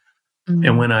 And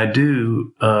when I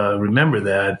do remember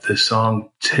that, the song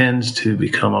tends to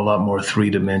become a lot more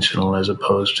three-dimensional as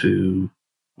opposed to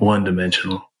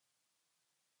one-dimensional.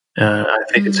 I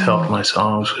think it's helped my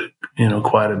songs,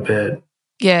 quite a bit.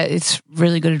 Yeah, it's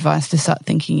really good advice to start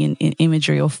thinking in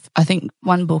imagery. Or I think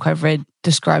one book I've read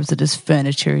describes it as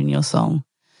furniture in your song,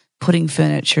 putting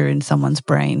furniture in someone's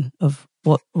brain of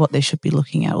what they should be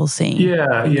looking at or seeing.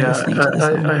 Yeah.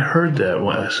 I heard that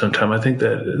once sometime. I think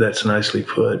that's nicely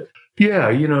put. Yeah,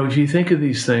 if you think of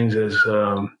these things as,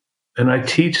 and I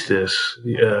teach this,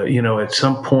 at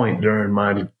some point during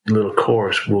my little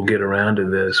course, we'll get around to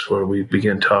this where we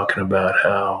begin talking about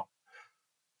how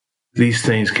these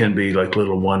things can be like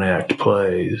little one-act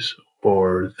plays,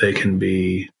 or they can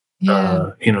be,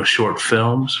 short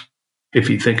films. if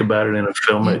you think about it in a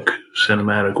filmic,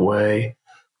 cinematic way,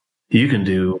 you can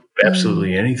do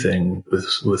absolutely anything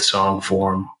with song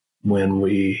form when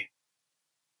we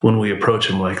approach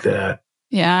them like that.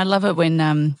 Yeah, I love it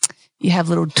when you have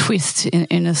little twists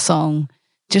in a song,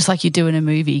 just like you do in a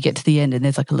movie. You get to the end and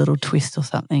there's like a little twist or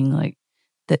something like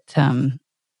that,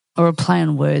 or a play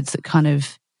on words that kind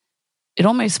of, it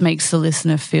almost makes the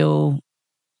listener feel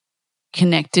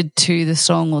connected to the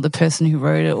song or the person who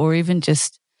wrote it, or even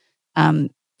just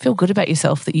feel good about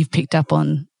yourself that you've picked up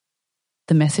on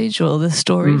the message or the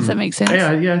story. Does that make sense?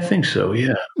 Yeah, I think so.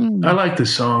 Yeah, I like the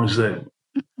songs that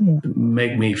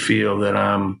make me feel that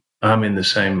I'm in the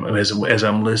same as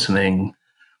I'm listening.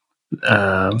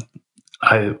 I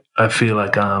feel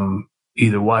like I'm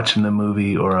either watching the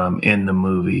movie or I'm in the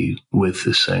movie with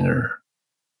the singer.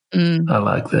 I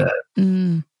like that.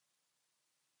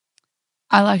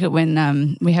 I like it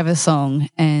when we have a song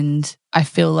and I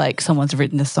feel like someone's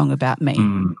written a song about me.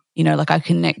 You know, like I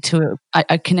connect to it.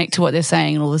 I connect to what they're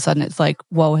saying, and all of a sudden it's like,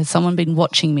 whoa, has someone been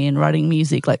watching me and writing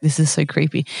music? Like, this is so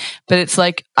creepy. But it's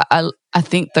like I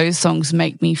think those songs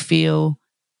make me feel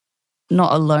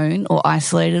not alone or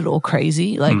isolated or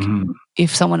crazy. Like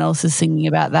if someone else is singing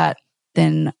about that,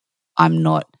 then I'm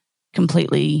not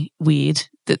completely weird,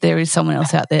 that there is someone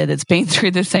else out there that's been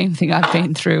through the same thing I've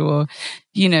been through, or,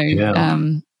 you know,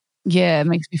 it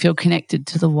makes me feel connected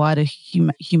to the wider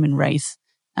human race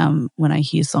when I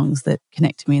hear songs that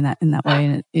connect to me in that way,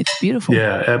 and it's beautiful.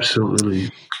 Yeah, absolutely.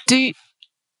 Do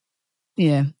you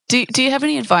have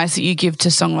any advice that you give to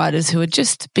songwriters who are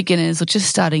just beginners or just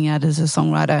starting out as a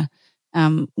songwriter?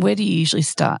 Where do you usually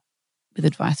start with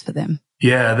advice for them?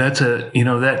 Yeah,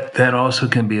 that also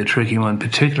can be a tricky one,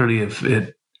 particularly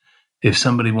if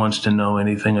somebody wants to know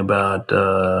anything about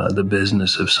the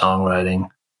business of songwriting.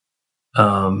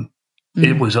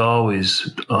 It was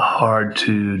always hard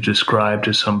to describe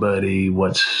to somebody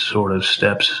what sort of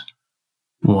steps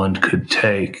one could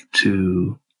take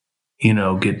to,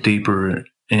 get deeper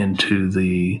into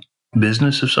the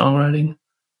business of songwriting.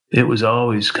 It was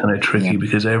always kind of tricky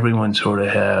because everyone sort of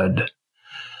had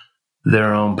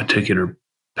their own particular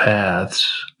paths.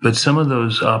 But some of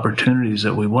those opportunities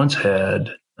that we once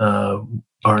had are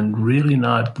really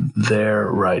not there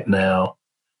right now.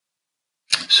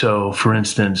 So, for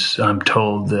instance, I'm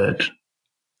told that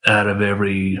out of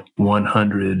every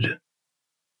 100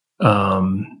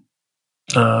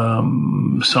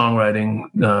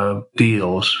 songwriting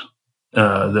deals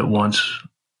that once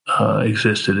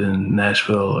existed in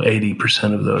Nashville,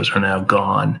 80% of those are now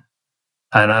gone.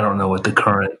 And I don't know what the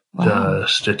current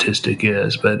statistic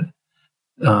is, but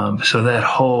so that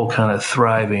whole kind of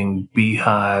thriving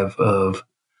beehive of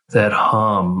that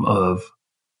hum of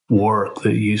work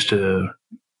that used to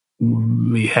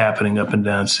be happening up and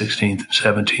down 16th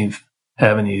and 17th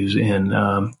Avenues in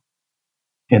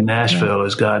Nashville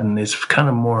has gotten, it's kind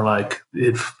of more like,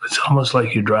 it's almost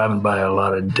like you're driving by a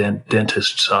lot of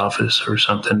dentist's office or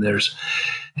something.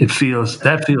 That feels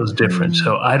different.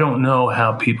 So I don't know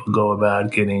how people go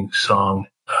about getting song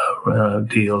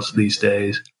deals these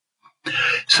days.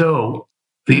 So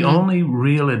the only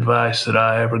real advice that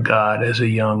I ever got as a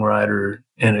young writer,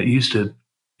 and it used to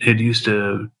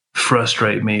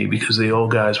frustrate me because the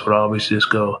old guys would always just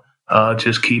go, "Oh,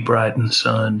 just keep writing,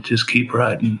 son, just keep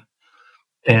writing."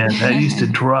 And that used to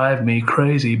drive me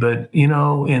crazy. But,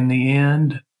 in the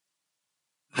end,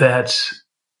 that's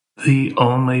the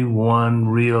only one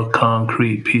real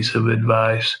concrete piece of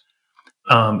advice.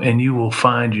 And you will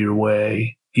find your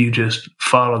way. You just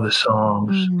follow the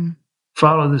songs.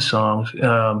 Follow the songs,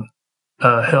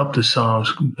 help the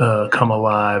songs come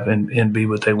alive and be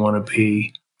what they want to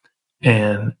be.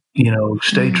 And,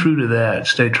 stay true to that.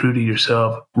 Stay true to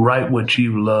yourself. Write what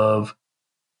you love.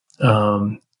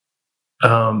 The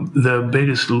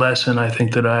biggest lesson I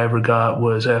think that I ever got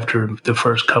was after the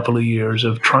first couple of years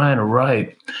of trying to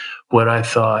write what I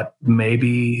thought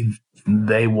maybe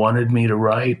they wanted me to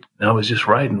write. I was just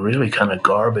writing really kind of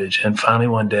garbage. And finally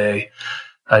one day,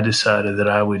 I decided that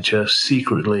I would just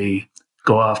secretly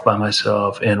go off by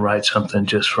myself and write something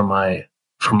just for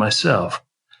myself,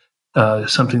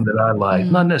 something that I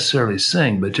liked, not necessarily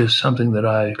sing, but just something that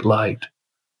I liked.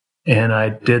 And I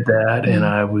did that, and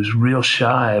I was real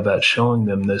shy about showing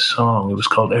them this song. It was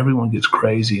called "Everyone Gets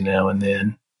Crazy Now and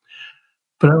Then."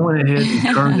 But I went ahead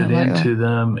and turned it into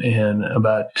them, and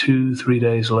about 2-3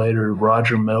 days later,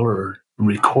 Roger Miller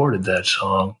recorded that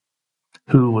song,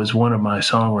 who was one of my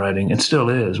songwriting, and still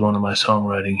is one of my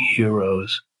songwriting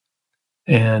heroes.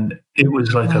 And it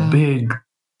was like a big,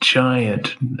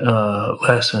 giant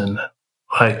lesson.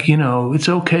 Like, it's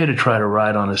okay to try to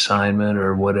write on assignment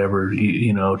or whatever,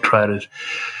 try to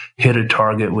hit a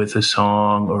target with a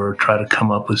song or try to come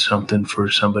up with something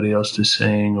for somebody else to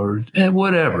sing or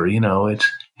whatever. It's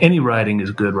any writing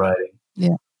is good writing.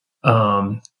 Yeah.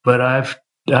 But I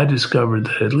discovered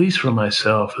that, at least for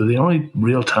myself, the only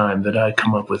real time that I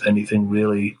come up with anything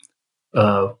really,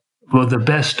 the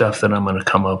best stuff that I'm going to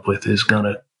come up with is going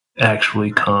to actually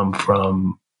come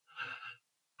from,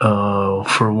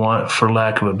 for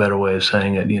lack of a better way of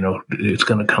saying it, it's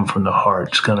going to come from the heart.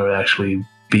 It's going to actually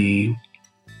be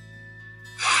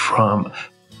from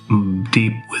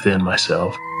deep within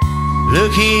myself.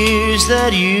 Look, here's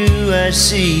that you I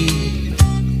see.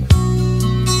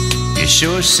 You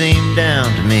sure seem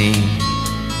down to me.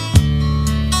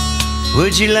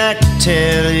 Would you like to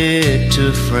tell it to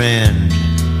a friend?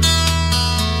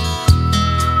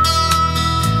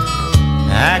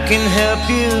 I can help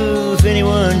you if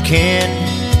anyone can,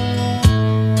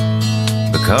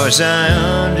 because I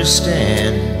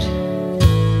understand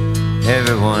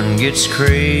everyone gets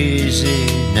crazy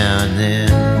now and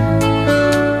then.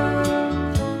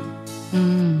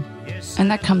 And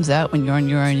that comes out when you're on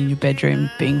your own in your bedroom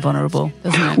being vulnerable,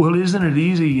 doesn't it? Well, isn't it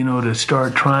easy, to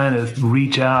start trying to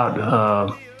reach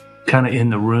out kind of in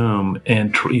the room,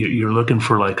 and you're looking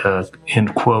for in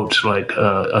quotes,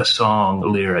 a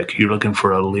song lyric. You're looking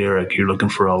for a lyric. You're looking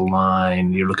for a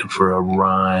line. You're looking for a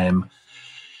rhyme.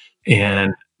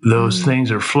 And those things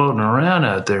are floating around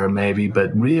out there maybe,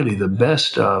 but really the best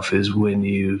stuff is when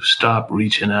you stop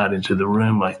reaching out into the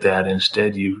room like that.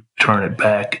 Instead, you turn it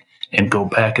back and go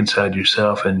back inside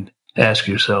yourself and ask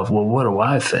yourself, well, what do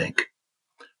I think?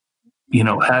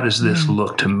 How does this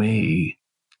look to me?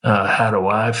 How do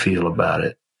I feel about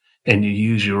it? And you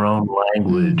use your own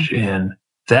language, and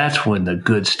that's when the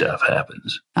good stuff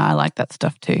happens. I like that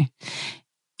stuff too.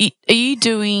 Are you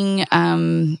doing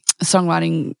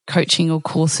songwriting coaching or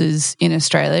courses in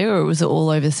Australia, or was it all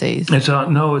overseas? It's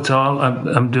all.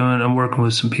 I'm working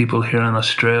with some people here in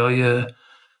Australia.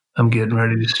 I'm getting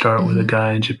ready to start with a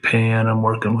guy in Japan. I'm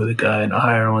working with a guy in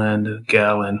Ireland, a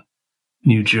gal in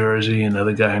New Jersey,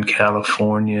 another guy in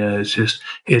California.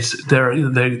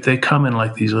 They come in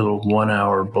like these little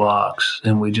 1-hour blocks,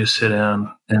 and we just sit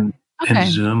down and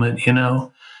Zoom it,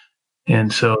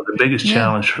 And so the biggest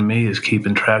challenge for me is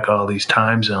keeping track of all these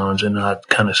time zones and not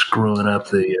kind of screwing up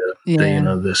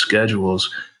the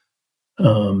schedules.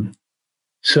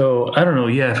 So I don't know.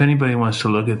 Yeah, if anybody wants to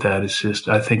look at that,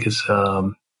 I think it's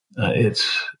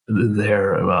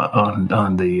there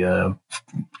on the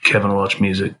Kevin Welch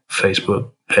Music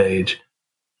Facebook page.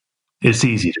 It's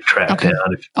easy to track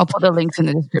down. I'll put the links in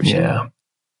the description.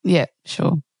 Yeah,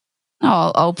 sure.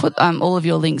 No, I'll put all of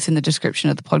your links in the description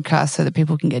of the podcast so that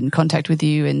people can get in contact with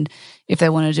you, and if they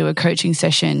want to do a coaching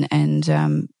session and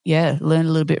learn a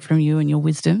little bit from you and your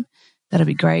wisdom, that'll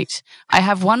be great. I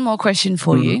have one more question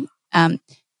for you.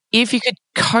 If you could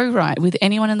co-write with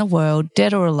anyone in the world,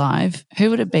 dead or alive, who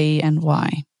would it be and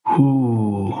why?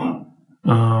 Ooh.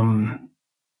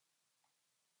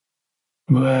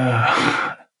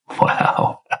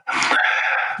 Wow.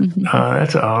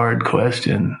 That's a hard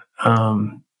question.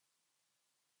 God,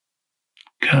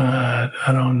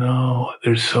 I don't know.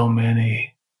 There's so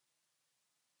many.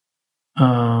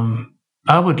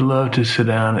 I would love to sit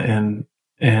down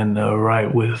and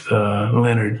write with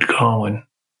Leonard Cohen.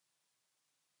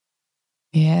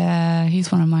 Yeah, he's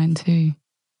one of mine too.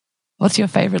 What's your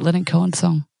favorite Leonard Cohen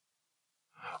song?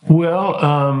 Well,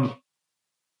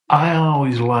 I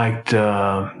always liked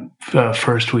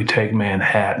First We Take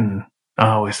Manhattan. I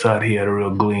always thought he had a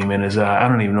real gleam in his eye. I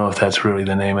don't even know if that's really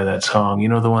the name of that song. You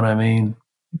know the one I mean?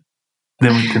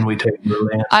 Then we take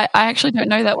Berlin. I actually don't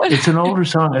know that one. It's an older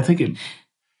song. I think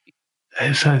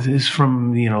it's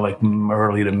from, like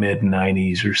early to mid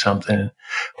 90s or something.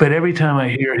 But every time I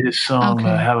hear his song,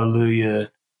 Hallelujah,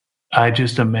 I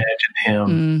just imagine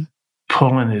him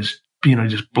pulling his,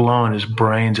 just blowing his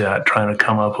brains out, trying to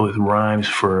come up with rhymes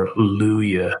for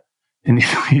Luya. And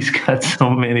he's got so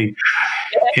many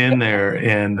in there.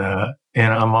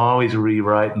 And I'm always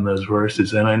rewriting those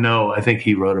verses. And I think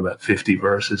he wrote about 50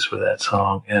 verses for that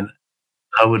song. And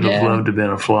I would have loved to have been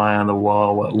a fly on the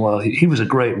wall. Well, he was a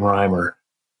great rhymer.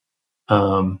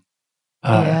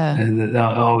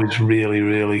 Always really,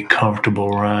 really comfortable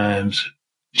rhymes.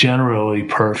 Generally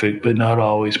perfect, but not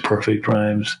always perfect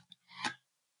rhymes.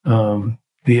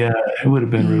 It would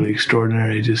have been really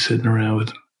extraordinary just sitting around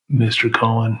with Mr.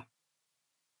 Cohen.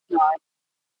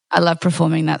 I love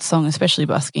performing that song, especially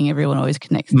busking. Everyone always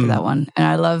connects to that one. And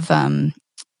I love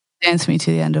Dance Me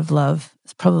to the End of Love.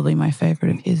 It's probably my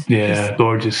favorite of his. Yeah,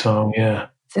 gorgeous song, yeah.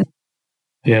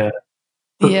 Yeah.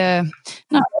 No,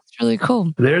 that's really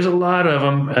cool. There's a lot of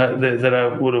them that I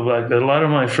would have liked. A lot of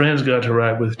my friends got to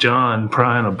write with John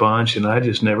Prine a bunch, and I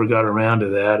just never got around to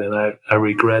that, and I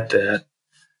regret that.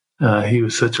 He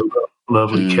was such a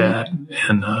lovely cat,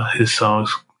 and his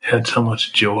songs had so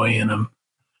much joy in them.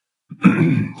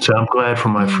 So I'm glad for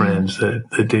my friends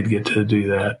that did get to do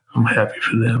that. I'm happy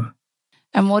for them.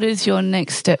 And what is your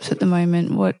next steps at the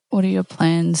moment? What are your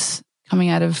plans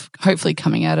hopefully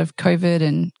coming out of COVID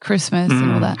and Christmas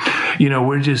and all that?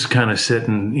 We're just kind of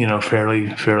sitting,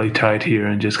 fairly tight here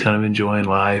and just kind of enjoying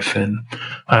life. And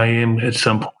I am at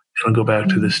some point going to go back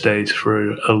to the States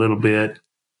for a little bit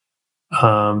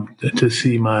to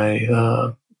see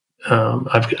my.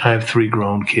 I have 3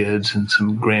 grown kids and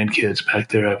some grandkids back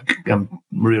there. I'm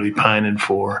really pining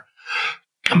for.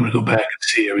 I'm going to go back and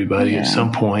see everybody at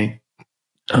some point.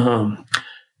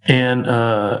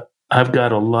 I've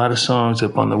got a lot of songs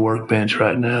up on the workbench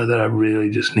right now that I really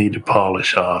just need to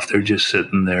polish off. They're just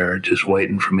sitting there, just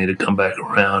waiting for me to come back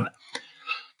around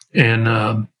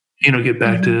and, get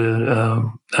back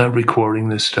to recording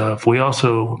this stuff. We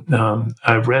also,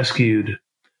 I've rescued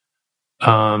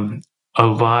a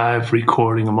live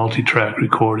recording, a multi-track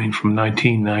recording from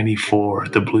 1994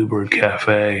 at the Bluebird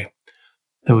Cafe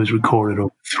that was recorded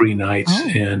over 3 nights.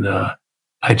 And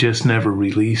I just never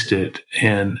released it.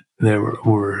 And there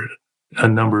were a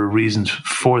number of reasons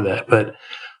for that, but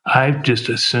I've just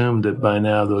assumed that by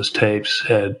now those tapes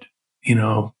had,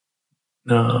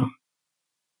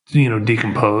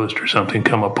 decomposed or something,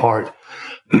 come apart.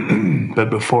 But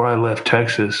before I left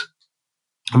Texas,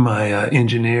 my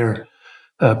engineer,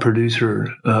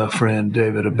 producer friend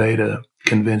David Abeda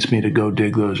convinced me to go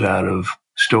dig those out of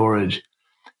storage,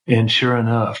 and sure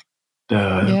enough,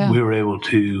 we were able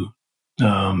to.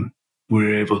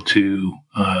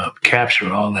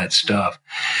 Capture all that stuff.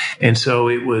 And so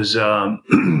it was,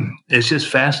 it's just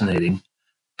fascinating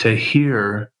to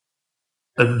hear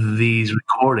these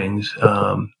recordings.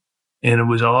 And it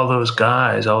was all those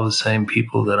guys, all the same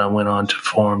people that I went on to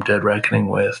form Dead Reckoning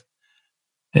with.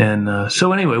 And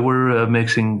so anyway, we're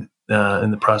mixing,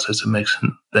 in the process of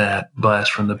mixing that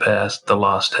Blast from the Past, the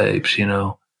Lost Tapes,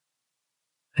 and,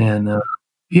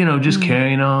 just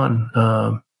carrying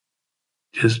on,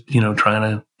 just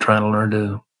trying to learn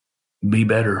to be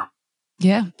better.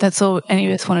 Yeah, that's all any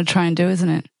of us want to try and do, isn't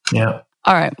it? Yeah.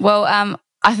 All right. Well,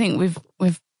 I think we've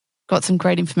got some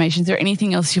great information. Is there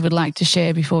anything else you would like to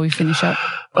share before we finish up?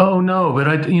 Oh no,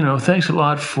 but thanks a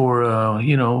lot for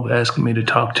asking me to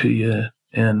talk to you,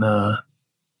 and I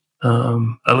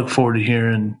look forward to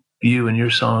hearing you and your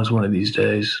songs one of these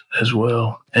days as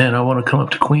well. And I want to come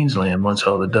up to Queensland once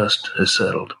all the dust has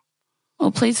settled.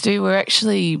 Well, please do. We're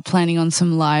actually planning on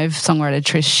some live Songwriter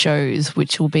Trish shows,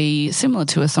 which will be similar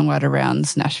to a Songwriter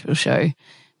Rounds Nashville show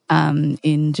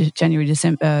in January,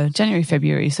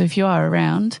 February. So if you are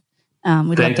around,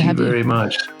 we'd love to have you. Thank you very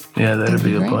much. Yeah, that'd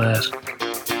be a blast.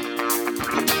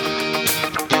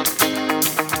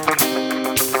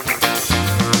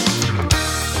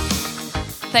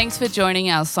 Thanks for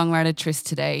joining our Songwriter Tryst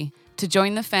today. To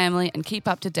join the family and keep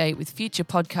up to date with future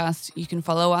podcasts, you can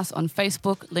follow us on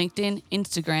Facebook, LinkedIn,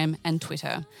 Instagram, and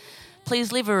Twitter.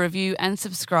 Please leave a review and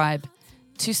subscribe.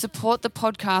 To support the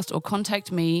podcast or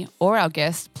contact me or our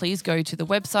guests, please go to the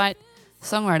website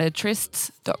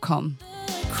songwritertrysts.com.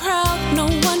 Crowd, no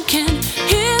one can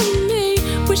hear me.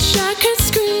 Wish I could